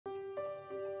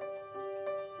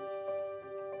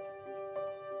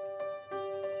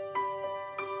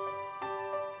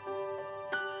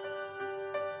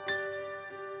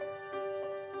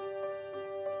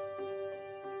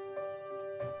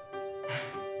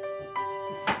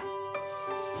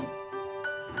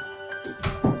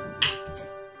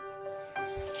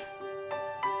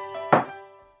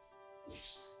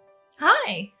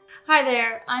Hi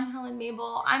there, I'm Helen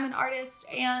Mabel. I'm an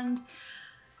artist and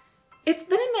it's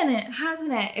been a minute,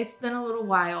 hasn't it? It's been a little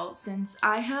while since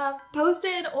I have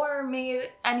posted or made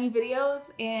any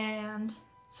videos and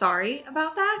sorry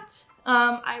about that.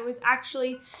 I was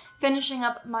actually finishing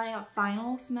up my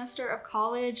final semester of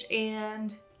college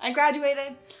and I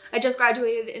graduated. I just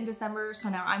graduated in December, so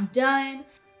now I'm done.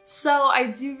 So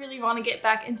I do really want to get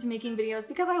back into making videos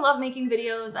because I love making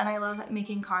videos and I love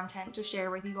making content to share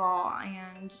with you all,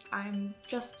 and I'm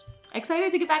just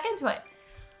excited to get back into it.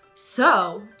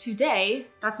 So today,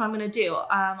 that's what I'm gonna do.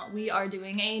 We are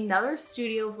doing another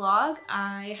studio vlog.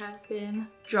 I have been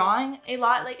drawing a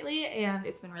lot lately and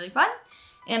it's been really fun.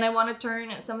 And I want to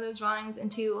turn some of those drawings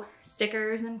into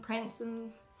stickers and prints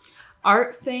and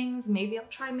art things. Maybe I'll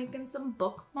try making some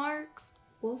bookmarks.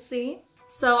 We'll see.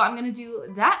 So I'm gonna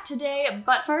do that today,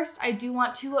 but first I do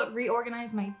want to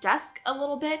reorganize my desk a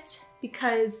little bit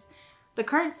because the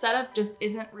current setup just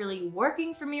isn't really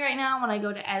working for me right now when I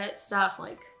go to edit stuff.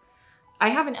 Like, I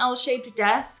have an L-shaped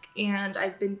desk and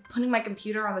I've been putting my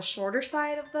computer on the shorter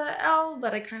side of the L,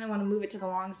 but I kind of want to move it to the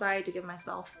long side to give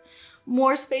myself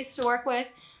more space to work with.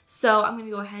 So I'm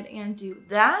gonna go ahead and do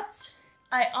that.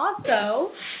 I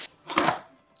also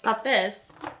got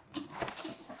this.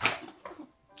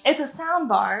 It's a sound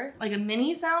bar, like a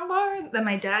mini sound bar that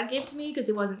my dad gave to me because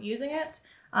he wasn't using it.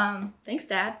 Thanks,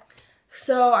 Dad.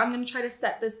 So I'm gonna try to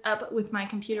set this up with my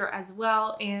computer as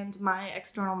well and my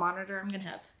external monitor. I'm gonna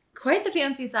have quite the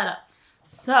fancy setup.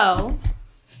 So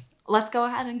let's go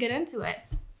ahead and get into it.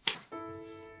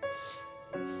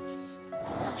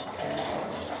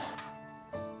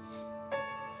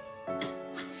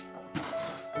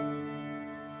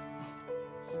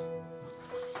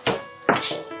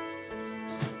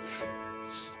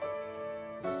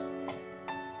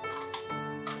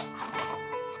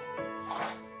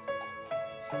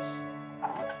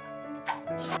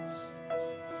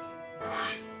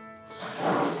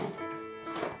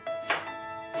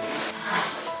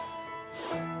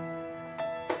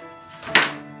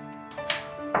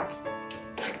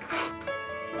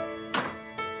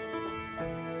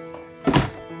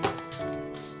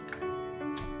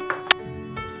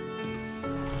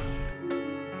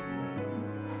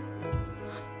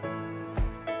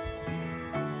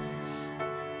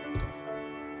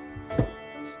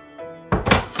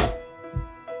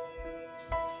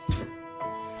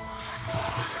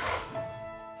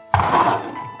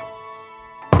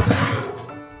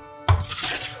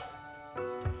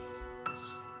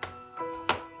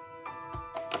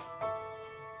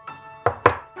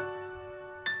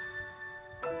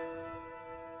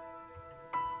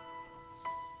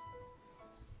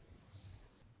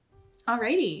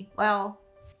 Alrighty, well,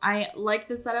 I like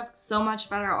this setup so much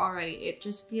better already. It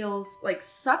just feels like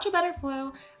such a better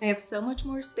flow. I have so much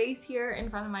more space here in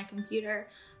front of my computer.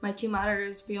 My two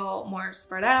monitors feel more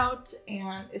spread out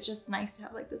and it's just nice to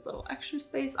have like this little extra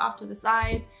space off to the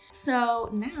side. So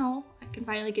now I can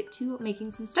finally get to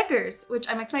making some stickers, which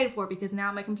I'm excited for because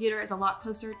now my computer is a lot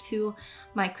closer to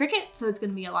my Cricut, so it's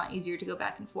gonna be a lot easier to go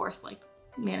back and forth, like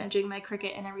managing my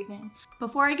Cricut and everything.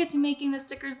 Before I get to making the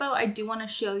stickers though, I do want to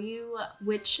show you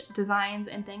which designs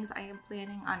and things I am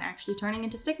planning on actually turning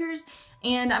into stickers,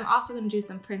 and I'm also going to do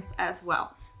some prints as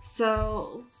well.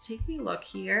 So let's take a look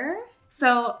here.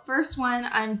 So first one,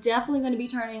 I'm definitely going to be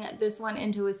turning this one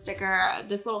into a sticker.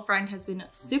 This little friend has been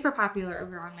super popular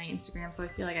over on my Instagram, so I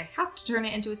feel like I have to turn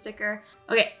it into a sticker.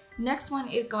 Okay, next one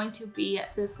is going to be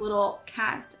this little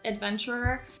cat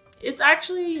adventurer. It's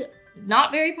actually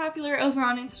not very popular over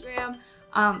on Instagram,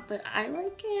 but I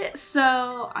like it,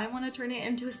 so I want to turn it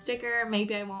into a sticker.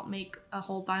 Maybe I won't make a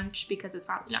whole bunch because it's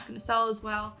probably not going to sell as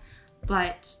well,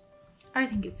 but I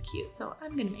think it's cute, so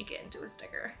I'm gonna make it into a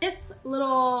sticker. This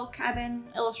little cabin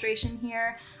illustration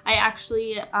here, I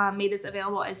actually made this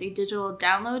available as a digital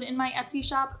download in my Etsy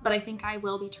shop, but I think I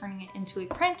will be turning it into a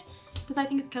print because I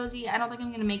think it's cozy. I don't think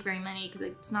I'm gonna make very many because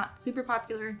it's not super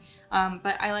popular,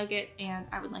 but I like it and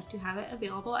I would like to have it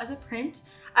available as a print,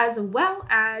 as well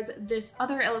as this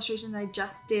other illustration that I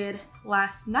just did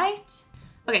last night.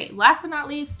 Okay, last but not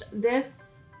least,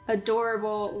 this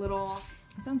adorable little,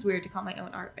 it sounds weird to call my own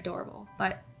art adorable,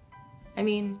 but I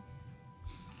mean,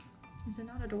 is it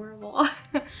not adorable?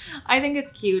 I think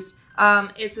it's cute.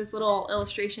 It's this little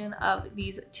illustration of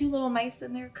these two little mice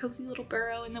in their cozy little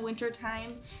burrow in the winter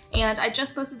time. And I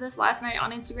just posted this last night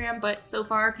on Instagram, but so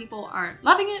far people aren't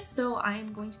loving it, so I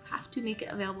am going to have to make it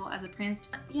available as a print.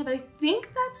 Yeah, but I think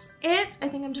that's it. I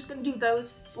think I'm just gonna do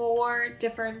those 4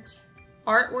 different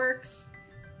artworks.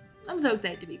 I'm so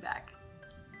excited to be back.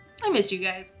 I missed you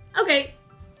guys. Okay,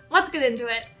 let's get into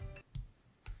it.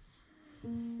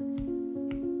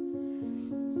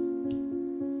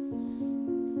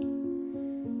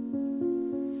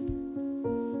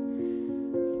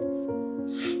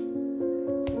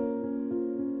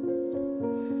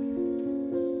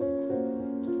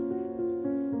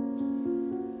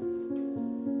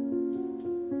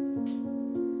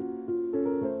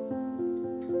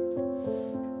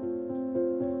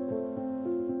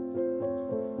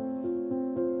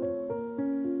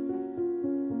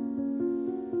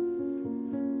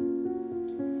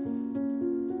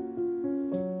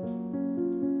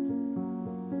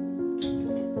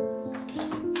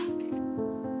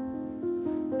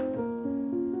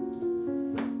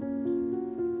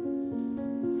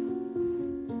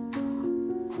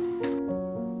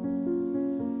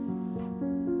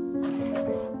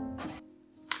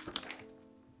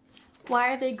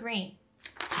 Why are they green?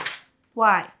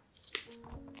 Why?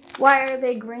 Why are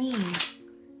they green?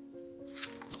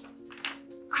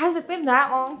 Has it been that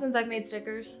long since I've made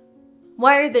stickers?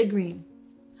 Why are they green?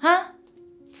 Huh?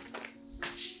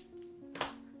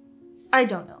 I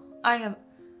don't know. I have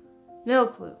no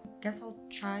clue. Guess I'll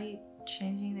try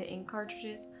changing the ink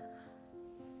cartridges.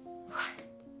 What?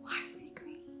 Why are they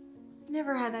green?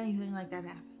 Never had anything like that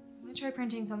happen. I'm gonna try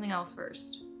printing something else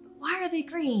first. Why are they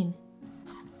green?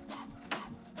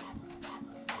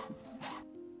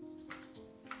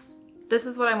 This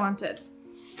is what I wanted.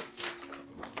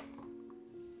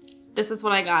 This is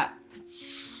what I got.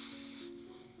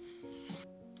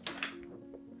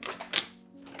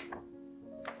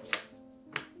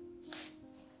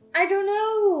 I don't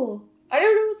know. I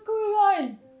don't know what's going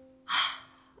on.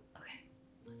 Okay,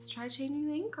 let's try changing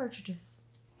the ink cartridges.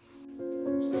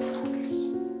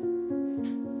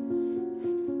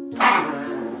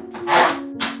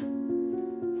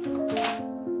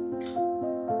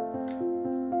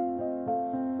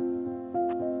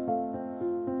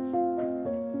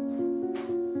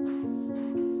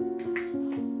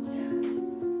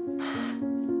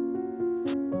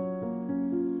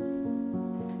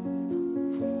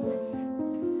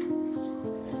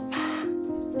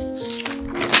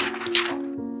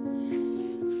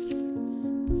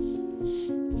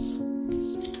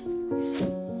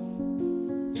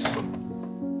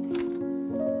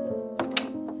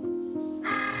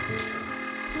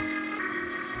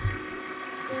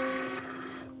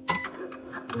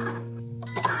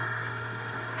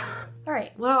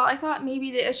 Alright, well, I thought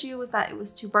maybe the issue was that it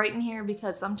was too bright in here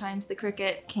because sometimes the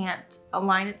Cricut can't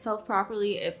align itself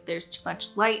properly if there's too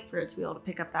much light for it to be able to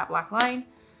pick up that black line.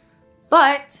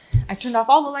 But I turned off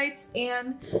all the lights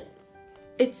and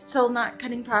it's still not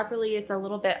cutting properly. It's a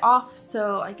little bit off,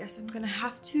 so I guess I'm gonna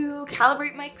have to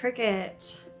calibrate my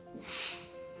Cricut.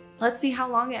 Let's see how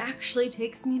long it actually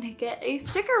takes me to get a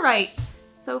sticker right.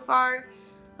 So far,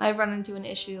 I've run into an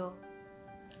issue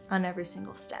on every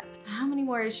single step. How many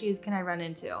more issues can I run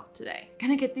into today?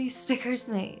 Gonna get these stickers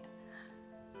made.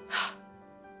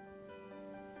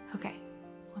 Okay,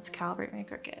 let's calibrate my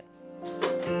Cricut.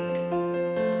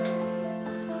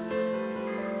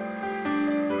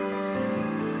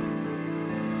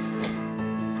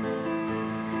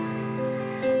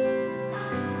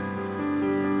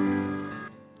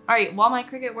 All right, while my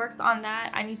Cricut works on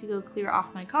that, I need to go clear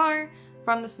off my car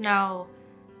from the snow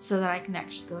so that I can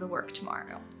actually go to work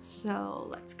tomorrow. So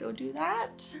let's go do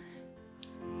that.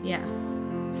 Yeah,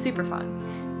 super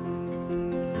fun.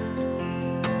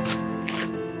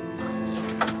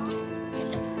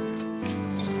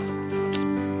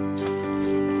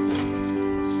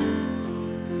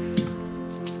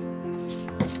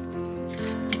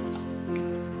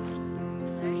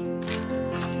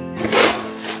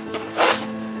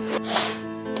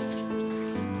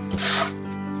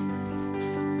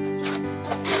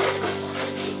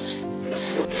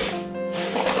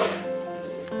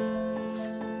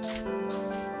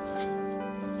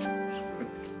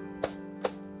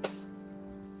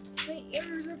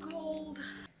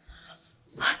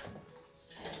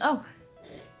 Oh,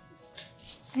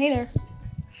 hey there.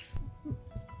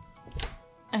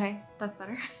 Okay, that's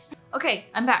better. Okay,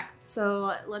 I'm back.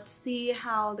 So let's see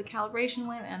how the calibration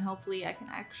went and hopefully I can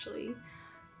actually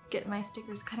get my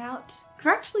stickers cut out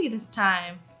correctly this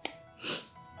time.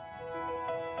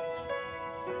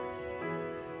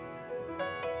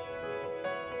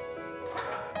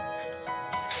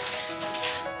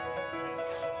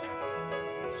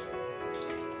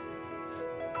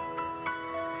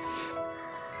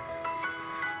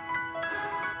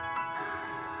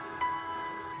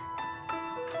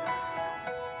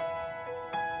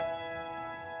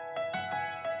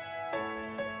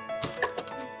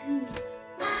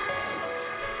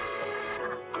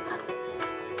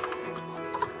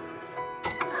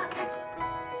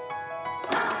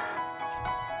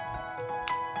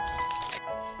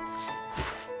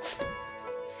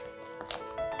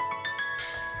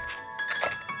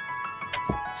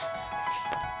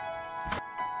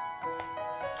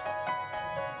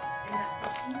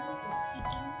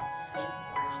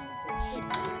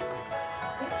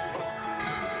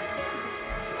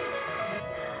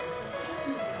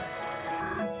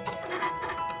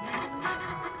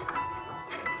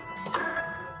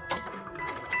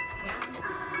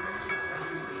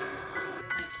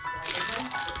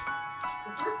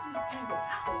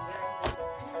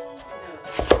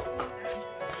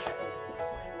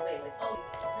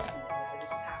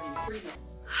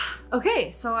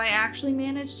 Okay, so I actually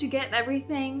managed to get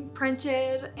everything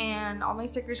printed and all my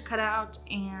stickers cut out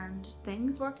and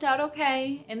things worked out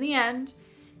okay in the end.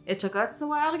 It took us a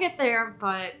while to get there,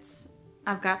 but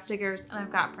I've got stickers, and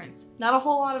I've got prints. Not a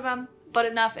whole lot of them, but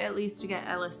enough at least to get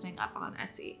a listing up on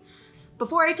Etsy.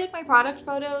 Before I take my product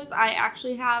photos, I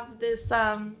actually have this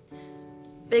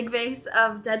big vase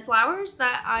of dead flowers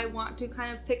that I want to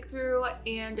kind of pick through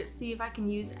and see if I can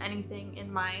use anything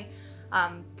in my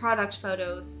product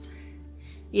photos.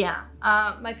 Yeah,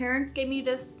 my parents gave me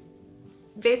this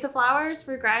vase of flowers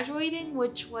for graduating,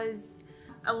 which was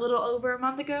a little over a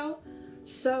month ago.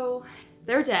 So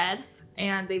they're dead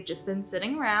and they've just been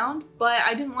sitting around, but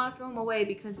I didn't want to throw them away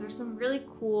because there's some really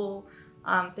cool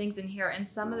things in here, and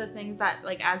some of the things that,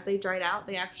 like, as they dried out,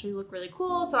 they actually look really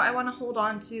cool. So I want to hold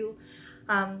on to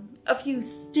a few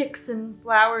sticks and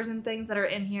flowers and things that are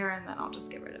in here, and then I'll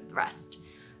just get rid of the rest.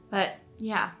 But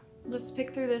yeah, let's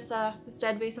pick through this this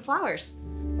dead vase of flowers.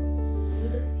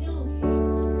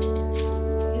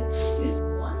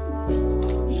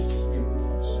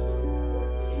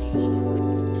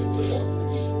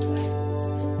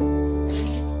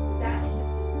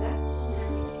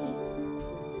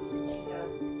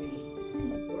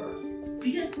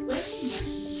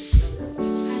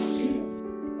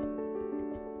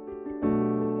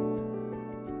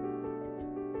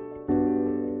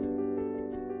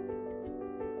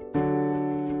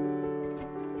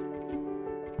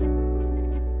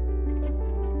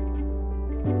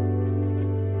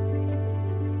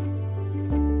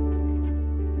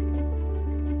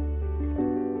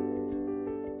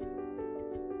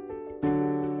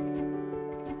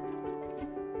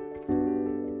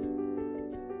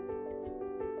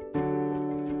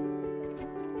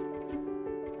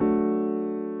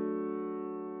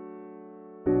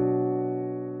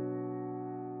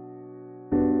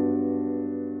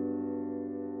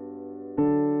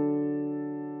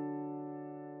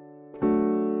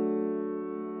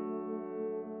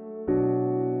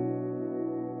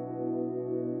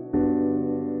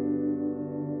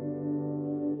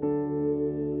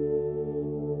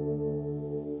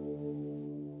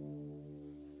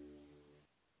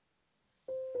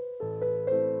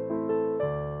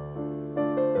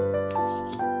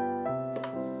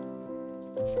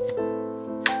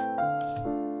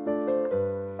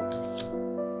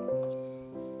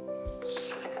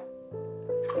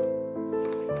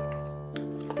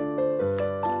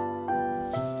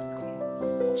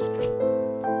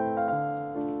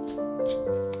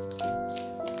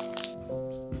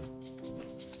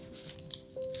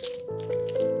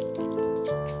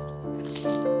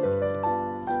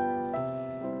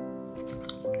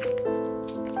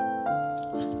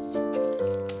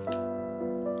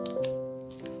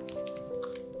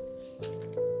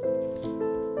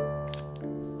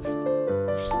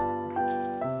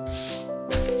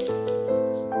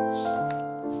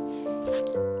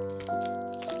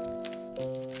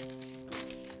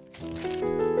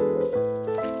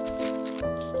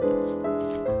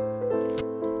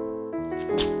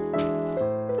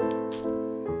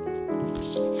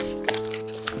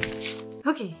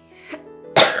 Okay.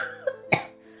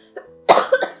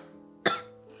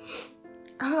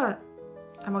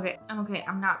 I'm okay. I'm okay.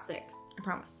 I'm not sick. I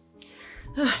promise.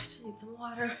 I just need some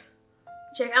water.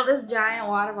 Check out this giant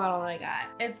water bottle that I got.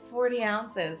 It's 40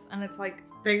 ounces and it's like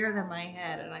bigger than my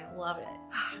head and I love it.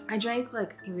 I drank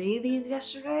like 3 of these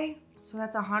yesterday, so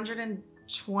that's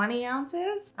 120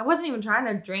 ounces. I wasn't even trying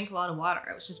to drink a lot of water.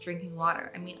 I was just drinking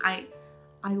water. I mean, I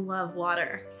love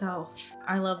water, so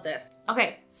I love this.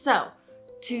 Okay, so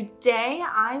today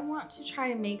I want to try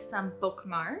to make some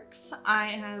bookmarks.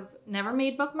 I have never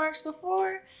made bookmarks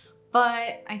before,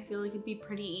 but I feel like it'd be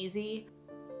pretty easy.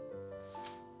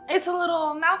 It's a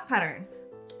little mouse pattern.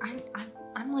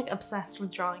 I'm like obsessed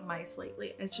with drawing mice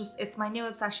lately. It's my new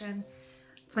obsession.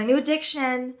 It's my new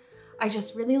addiction. I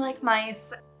just really like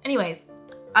mice. Anyways,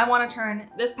 I want to turn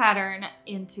this pattern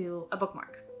into a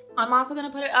bookmark. I'm also going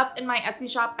to put it up in my Etsy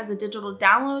shop as a digital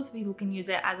download so people can use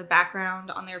it as a background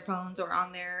on their phones or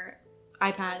on their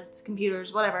iPads,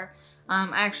 computers, whatever. I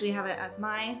actually have it as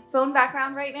my phone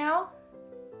background right now.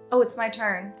 Oh, it's my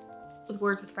turn with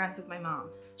Words with Friends with my mom.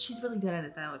 She's really good at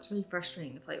it though. It's really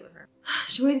frustrating to play with her.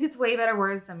 She always gets way better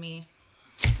words than me.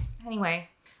 Anyway,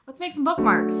 let's make some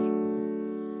bookmarks.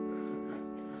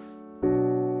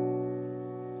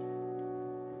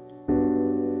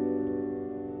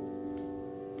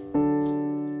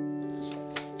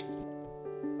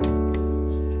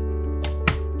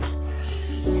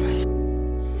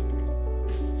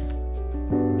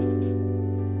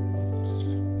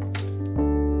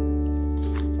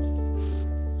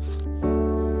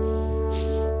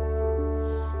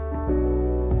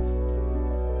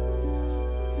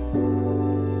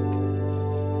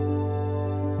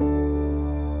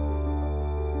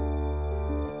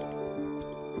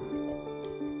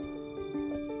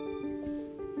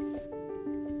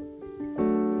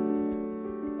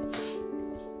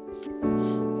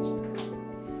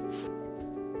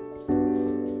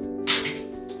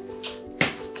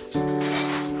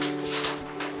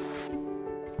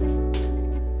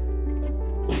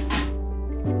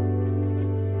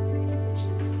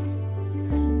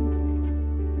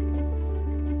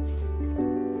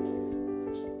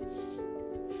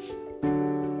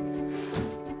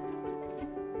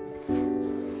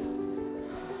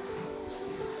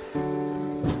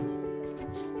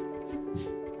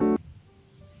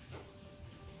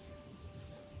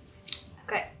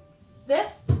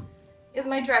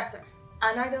 my dresser,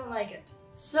 and I don't like it.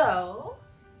 So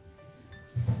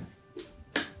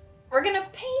we're gonna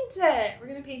paint it. We're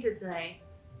gonna paint it today.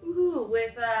 Woohoo!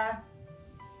 With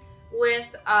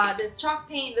this chalk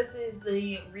paint. This is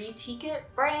the Re-Ticket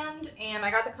brand, and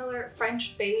I got the color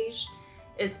French Beige.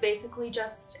 It's basically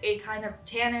just a kind of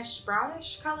tannish,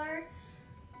 brownish color.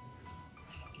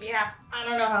 Yeah, I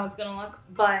don't know how it's gonna look,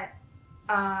 but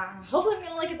hopefully I'm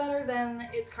gonna like it better than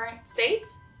its current state.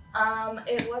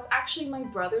 It was actually my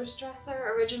brother's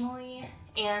dresser originally,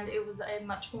 and it was a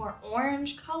much more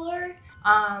orange color.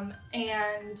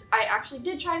 And I actually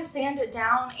did try to sand it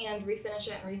down and refinish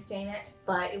it and restain it,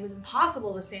 but it was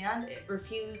impossible to sand. It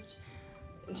refused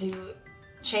to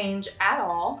change at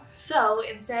all. So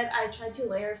instead I tried to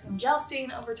layer some gel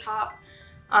stain over top,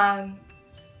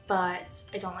 but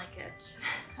I don't like it.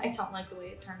 I don't like the way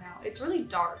it turned out. It's really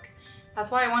dark. That's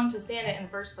why I wanted to sand it in the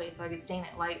first place, so I could stain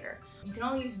it lighter. You can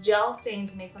only use gel stain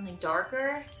to make something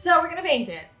darker. So we're gonna paint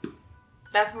it.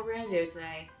 That's what we're gonna do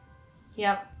today.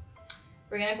 Yep,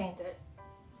 we're gonna paint it.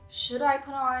 Should I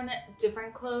put on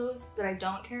different clothes that I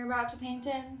don't care about to paint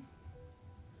in?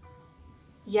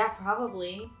 Yeah,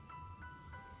 probably.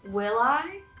 Will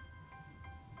I?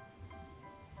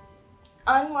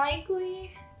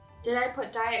 Unlikely. Did I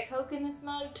put Diet Coke in this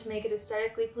mug to make it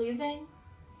aesthetically pleasing?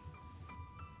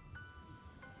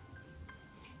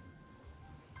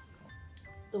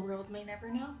 The world may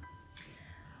never know.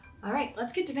 All right,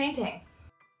 let's get to painting.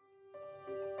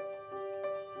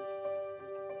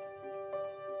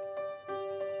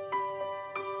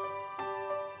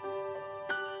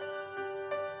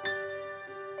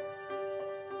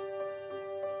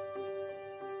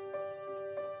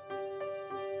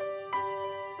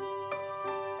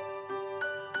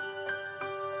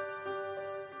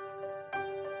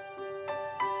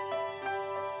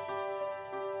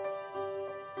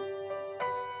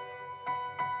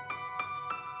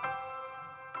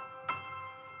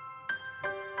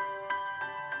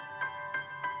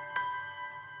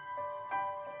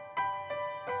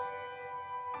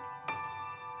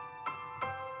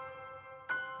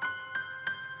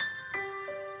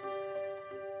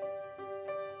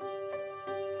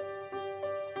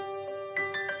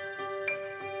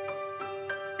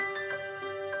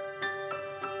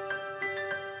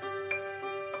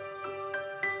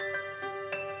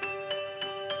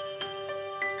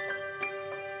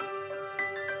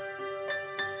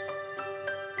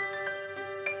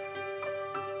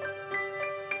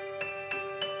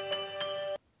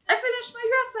 My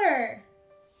dresser!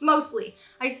 Mostly.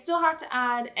 I still have to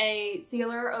add a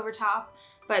sealer over top,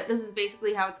 but this is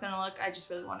basically how it's gonna look. I just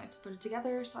really wanted to put it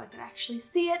together so I could actually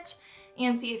see it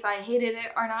and see if I hated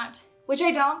it or not, which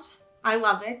I don't. I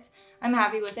love it. I'm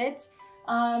happy with it.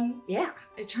 Yeah,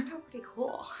 it turned out pretty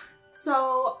cool.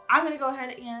 So I'm gonna go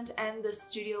ahead and end this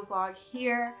studio vlog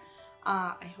here.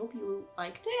 I hope you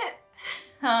liked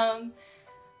it.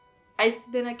 It's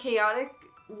been a chaotic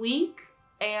week,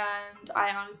 and I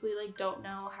honestly don't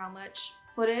know how much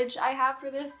footage I have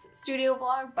for this studio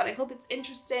vlog, but I hope it's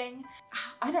interesting.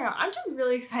 I don't know, I'm just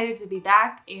really excited to be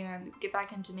back and get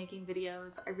back into making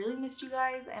videos. I really missed you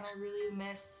guys, and I really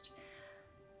missed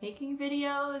making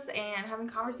videos and having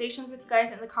conversations with you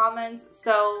guys in the comments.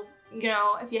 So, you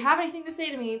know, if you have anything to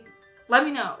say to me, let me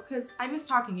know, because I miss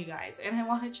talking to you guys and I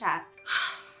want to chat.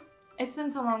 It's been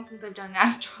so long since I've done an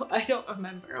outro, I don't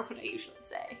remember what I usually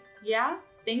say. Yeah,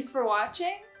 thanks for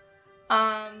watching.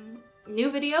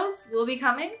 New videos will be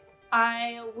coming.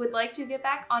 I would like to get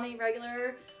back on a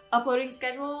regular uploading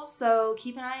schedule, so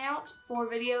keep an eye out for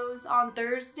videos on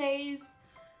Thursdays.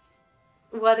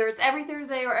 Whether it's every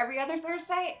Thursday or every other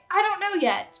Thursday, I don't know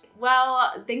yet.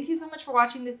 Well, thank you so much for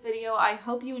watching this video. I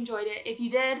hope you enjoyed it. If you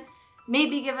did,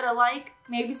 maybe give it a like,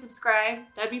 maybe subscribe.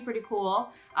 That'd be pretty cool.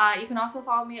 You can also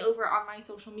follow me over on my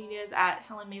social medias at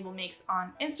Helen Mabel Makes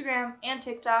on Instagram and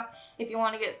TikTok if you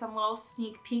want to get some little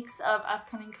sneak peeks of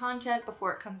upcoming content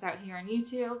before it comes out here on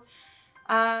YouTube.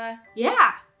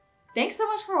 Yeah, thanks so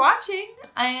much for watching,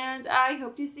 and I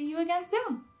hope to see you again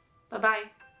soon.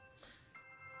 Bye-bye.